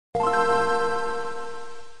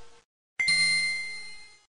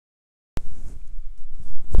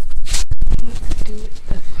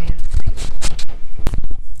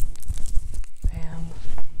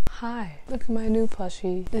Look at my new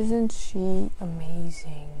plushie. Isn't she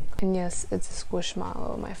amazing? And yes, it's a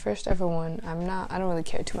squishmallow. My first ever one. I don't really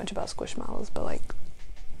care too much about squishmallows, but like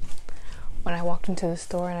when I walked into the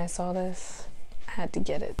store and I saw this, I had to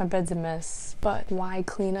get it. My bed's a mess, but why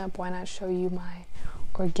clean up? Why not show you my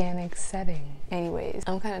organic setting? Anyways,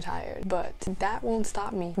 I'm kind of tired, but that won't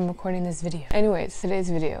stop me from recording this video. Anyways, today's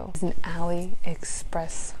video is an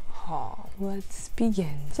AliExpress haul. Let's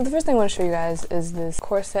begin. So the first thing I want to show you guys is this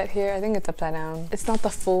corset here. I think it's upside down. It's not the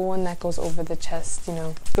full one that goes over the chest, you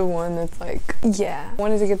know, the one that's like, yeah. I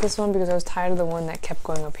wanted to get this one because I was tired of the one that kept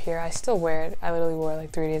going up here. I still wear it. I literally wore it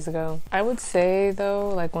like 3 days ago. I would say though,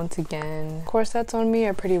 like once again, corsets on me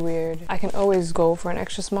are pretty weird. I can always go for an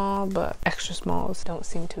extra small, but extra smalls don't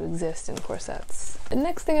seem to exist in corsets. The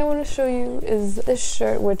next thing I want to show you is this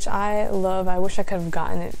shirt, which I love. I wish I could have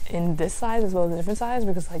gotten it in this size as well as a different size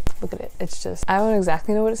because like, look at it. It's just, I don't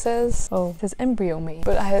exactly know what it says. Oh, it says embryo mate.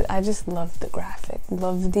 But I just love the graphic.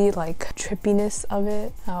 Love the like trippiness of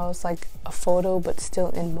it. How it's like a photo but still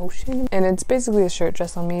in motion. And it's basically a shirt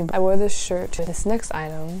dress on me. I wore this shirt to this next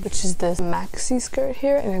item, which is this maxi skirt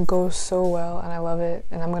here, and it goes so well and I love it.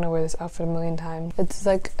 And I'm gonna wear this outfit a million times. It's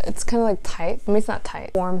like, it's kind of like tight. I mean, it's not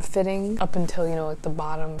tight. Form fitting up until, you know, like the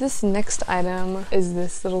bottom. This next item is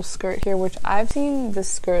this little skirt here, which I've seen this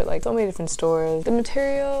skirt like so many different stores. The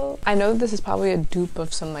material, I know this is probably a dupe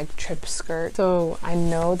of some like trip skirt, so I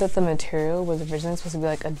know that the material was originally supposed to be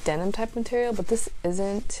like a denim type material, but this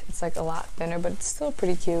isn't. It's like a lot thinner, but it's still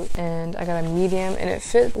pretty cute. And I got a medium and it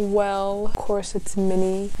fit well. Of course it's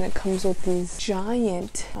mini and it comes with these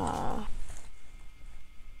giant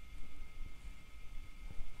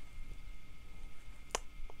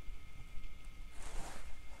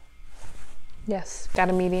yes, got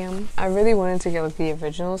a medium. I really wanted to get like the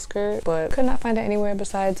original skirt, but could not find it anywhere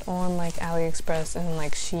besides on like AliExpress and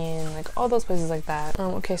like Shein, like all those places like that.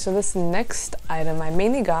 Okay, so this next item I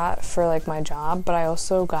mainly got for like my job, but I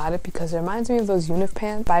also got it because it reminds me of those unif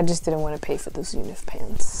pants, but I just didn't want to pay for those unif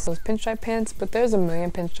pants. Those pinstripe pants, but there's a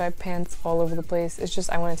million pinstripe pants all over the place. It's just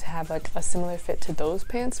I wanted to have like a similar fit to those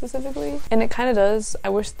pants specifically, and it kind of does. I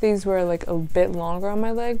wish these were like a bit longer on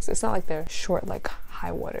my legs. It's not like they're short like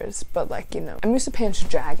high waters, but like, you know, I'm used to pants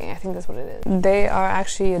dragging. I think that's what it is. They are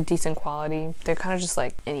actually a decent quality. They're kind of just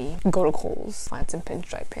like any, go to Kohl's, find some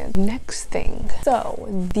pinstripe pants. Next thing, so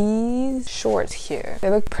these shorts here, they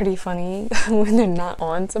look pretty funny when they're not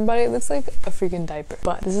on somebody. It looks like a freaking diaper,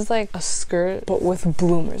 but this is like a skirt but with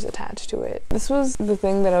bloomers attached to it. This was the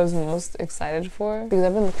thing that I was most excited for because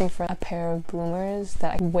I've been looking for a pair of bloomers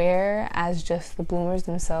that I wear as just the bloomers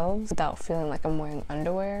themselves without feeling like I'm wearing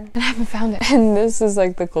underwear, and I haven't found it. And this is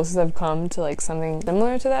like the closest I've come to like something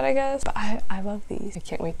similar to that, I guess. But I love these. I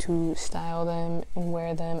can't wait to style them and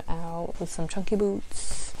wear them out with some chunky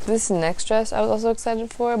boots. This next dress I was also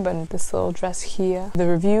excited for, but this little dress here, the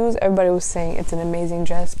reviews, everybody was saying it's an amazing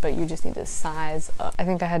dress, but you just need to size up. I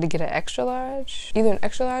think I had to get an extra large, either an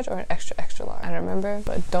extra large or an extra large. I don't remember,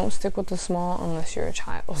 but don't stick with the small unless you're a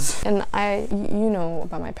child. And you know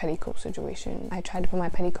about my petticoat situation. I tried to put my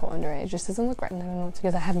petticoat under it. It just doesn't look right. And I don't know what to do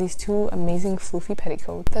because I have these two amazing floofy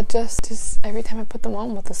petticoats that just every time I put them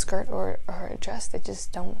on with a skirt or a dress, they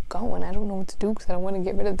just don't go, and I don't know what to do because I don't want to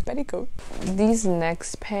get rid of the petticoat. These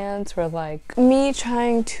next pants were like me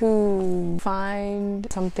trying to find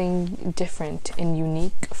something different and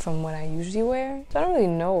unique from what I usually wear. So I don't really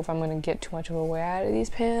know if I'm going to get too much of a wear out of these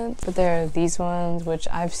pants, but there are these ones, which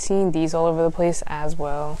I've seen these all over the place as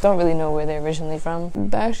well. Don't really know where they're originally from.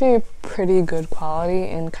 They're actually pretty good quality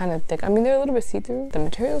and kind of thick. I mean, they're a little bit see-through. The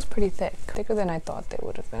material is pretty thick, thicker than I thought they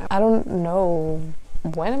would have been. I don't know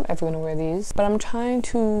when I'm ever gonna wear these, but I'm trying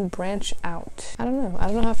to branch out. I don't know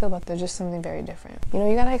how I feel about them. They're just something very different. You know,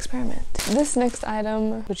 you gotta experiment. This next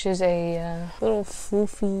item, which is a little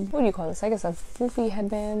floofy, what do you call this? I guess a floofy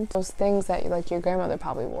headband. Those things that like your grandmother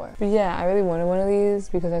probably wore. But yeah, I really wanted one of these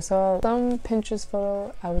because I saw some Pinterest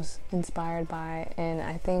photo I was inspired by, and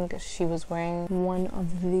I think she was wearing one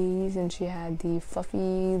of these and she had the fluffy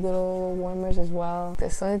little warmers as well.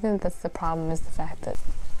 The only thing that's the problem is the fact that,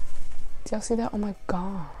 do y'all see that? Oh my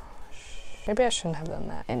gosh. Maybe I shouldn't have done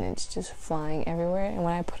that. And it's just flying everywhere. And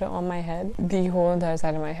when I put it on my head, the whole entire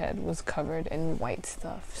side of my head was covered in white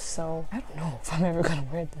stuff. So I don't know if I'm ever gonna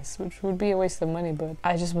wear this, which would be a waste of money, but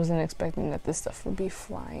I just wasn't expecting that this stuff would be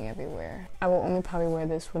flying everywhere. I will only probably wear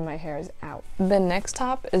this when my hair is out. The next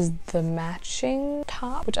top is the matching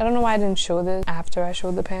top, which I don't know why I didn't show this after I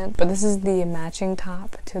showed the pants, but this is the matching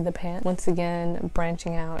top to the pant. Once again,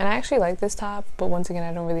 branching out. And I actually like this top, but once again,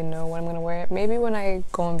 I don't really know when I'm gonna wear it. Maybe when I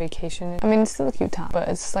go on vacation. I mean, it's still a cute top, but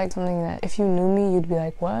it's like something that if you knew me, you'd be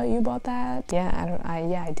like, what? You bought that? Yeah,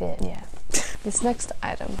 yeah, I did. Yeah. This next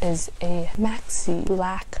item is a maxi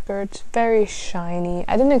black skirt, very shiny.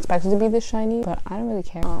 I didn't expect it to be this shiny, but I don't really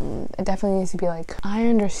care. It definitely needs to be like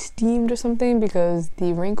ironed or steamed or something because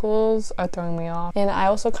the wrinkles are throwing me off. And I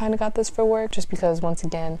also kind of got this for work just because, once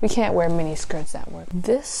again, we can't wear mini skirts at work.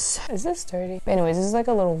 Is this dirty? But anyways, this is like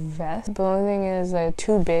a little vest, but the only thing is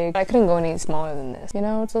too big. I couldn't go any smaller than this. You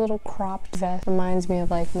know, it's a little cropped vest. Reminds me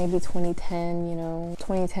of like maybe 2010, you know,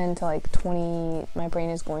 2010 to like 20, my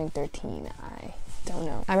brain is going 13. I don't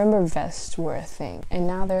know. I remember vests were a thing and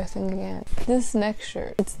now they're a thing again. This next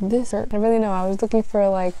shirt, it's this shirt. I really know, I was looking for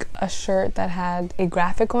like a shirt that had a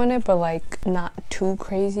graphic on it but like not too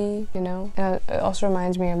crazy, you know? And it also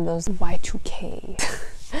reminds me of those Y2K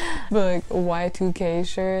but like Y2K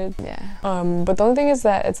shirt. Yeah. But the only thing is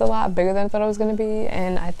that it's a lot bigger than I thought it was gonna be,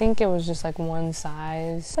 and I think it was just like one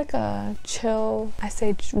size. It's like a chill.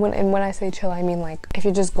 When I say chill, I mean like if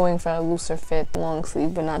you're just going for a looser fit long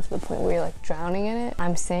sleeve but not to the point where you're like drowning in it.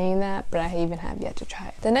 I'm saying that, but I even have yet to try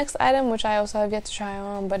it. The next item, which I also have yet to try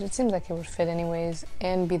on, but it seems like it would fit anyways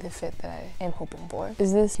and be the fit that I am hoping for,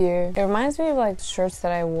 is this here. It reminds me of like shirts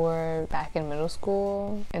that I wore back in middle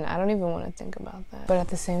school, and I don't even want to think about that. But at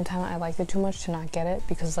the same time, I liked it too much to not get it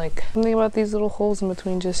because like something about these little holes in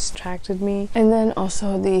between just attracted me. And then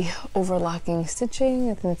also the overlocking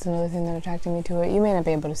stitching, I think that's another thing that attracted me to it. You may not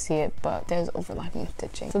be able to see it, but there's overlocking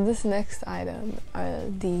stitching. So this next item are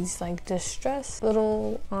these like distressed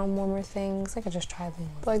little arm warmer things. I could just try them.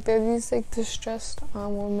 Like they're these like distressed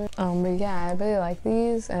arm warmers. But yeah, I really like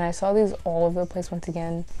these, and I saw these all over the place once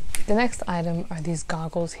again. The next item are these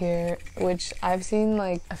goggles here, which I've seen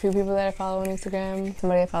like a few people that I follow on Instagram.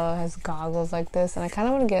 Somebody I follow has goggles like this, and I kind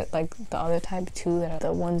of want to get like the other type too, that are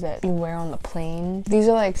the ones that you wear on the plane. These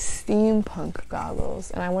are like steampunk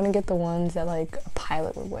goggles, and I want to get the ones that like a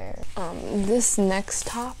pilot would wear. This next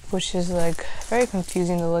top, which is like very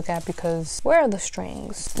confusing to look at because where are the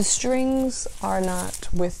strings? The strings are not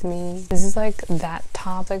with me. This is like that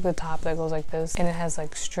top, like the top that goes like this, and it has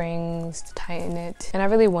like strings to tighten it. And I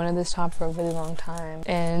really wanted this top for a really long time,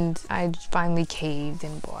 and I finally caved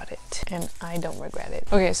and bought it, and I don't regret it.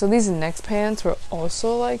 Okay, so these next pants were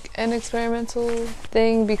also like an experimental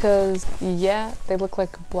thing because yeah, they look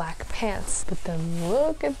like black pants, but then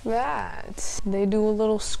look at that. They do a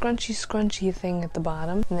little scrunchy thing at the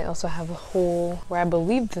bottom, and they also have a hole where I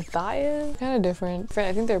believe the thigh is. Kind of different.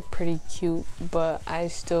 I think they're pretty cute, but I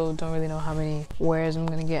still don't really know how many wears I'm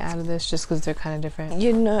gonna get out of this just because they're kind of different.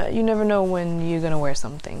 You never know when you're gonna wear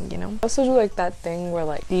something, you know? I also do like that thing where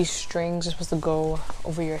like these strings are supposed to go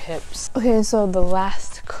over your hips. Okay, so the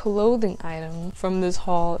last clothing item from this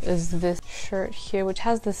haul is this shirt here, which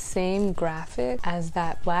has the same graphic as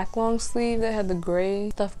that black long sleeve that had the gray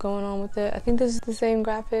stuff going on with it. I think this is the same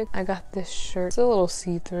graphic. I got this shirt. It's a little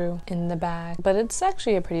see-through in the back, but it's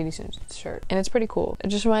actually a pretty decent shirt, and it's pretty cool. It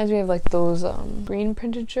just reminds me of like those green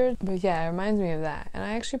printed shirts, but yeah, it reminds me of that, and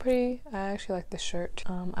I actually like this shirt.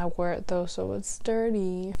 I wear it though, so it's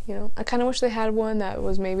sturdy, you know? I kind of wish they had one that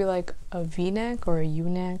was maybe like a v-neck or a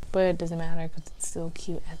u-neck, but it doesn't matter because it's still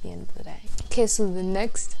cute at the end of the day. Okay, so the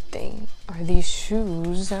next thing are these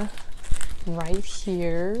shoes right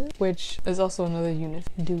here, which is also another unif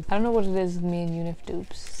dupe. I don't know what it is with me and unif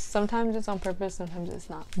dupes. Sometimes it's on purpose, sometimes it's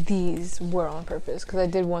not. These were on purpose because I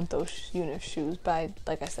did want those unif shoes, but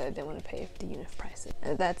like I said, I didn't want to pay the unif prices.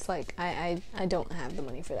 And that's like, I don't have the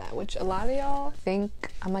money for that, which a lot of y'all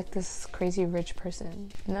think I'm like this crazy rich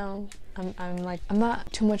person. No, I'm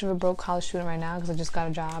not too much of a broke college student right now because I just got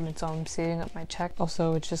a job, and so I'm saving up my check.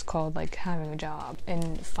 Also, it's just called like having a job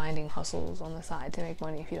and finding hustles on the side to make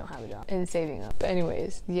money if you don't have a job, and saving up. But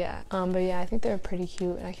anyways, yeah. But yeah, I think they're pretty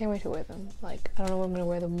cute, and I can't wait to wear them. Like, I don't know what I'm gonna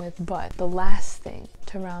wear them with, but the last thing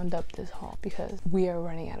to round up this haul, because we are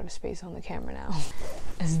running out of space on the camera now,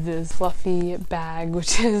 is this fluffy bag,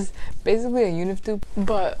 which is basically a unif dupe.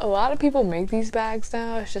 But a lot of people make these bags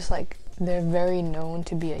now. It's just like, they're very known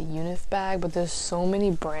to be a unif bag, but there's so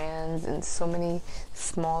many brands and so many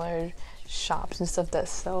smaller shops and stuff that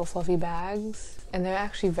sell fluffy bags, and they're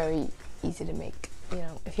actually very easy to make, you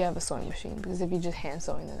know, if you have a sewing machine, because if you just hand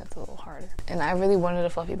sewing, then it's a little harder. And I really wanted a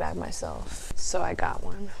fluffy bag myself, so I got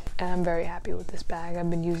one, and I'm very happy with this bag. I've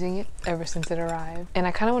been using it ever since it arrived, and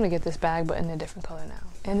I kind of want to get this bag but in a different color now,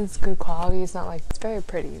 and it's good quality. It's not like, it's very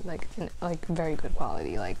pretty, like very good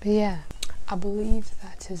quality. Like, but yeah, I believe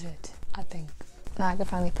that is it. I think now I can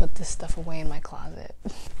finally put this stuff away in my closet.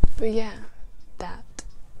 But yeah, that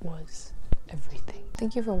was everything.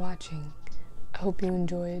 Thank you for watching. I hope you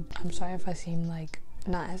enjoyed. I'm sorry if I seem like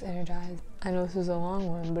not as energized. I know this was a long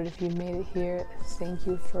one, but if you made it here, thank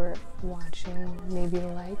you for watching. Maybe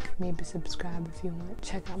like, maybe subscribe if you want.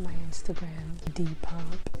 Check out my Instagram,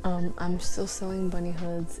 depop. I'm still selling bunny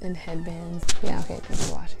hoods and headbands. Yeah, okay, thanks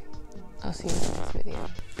for watching. I'll see you in the next video.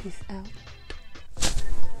 Peace out.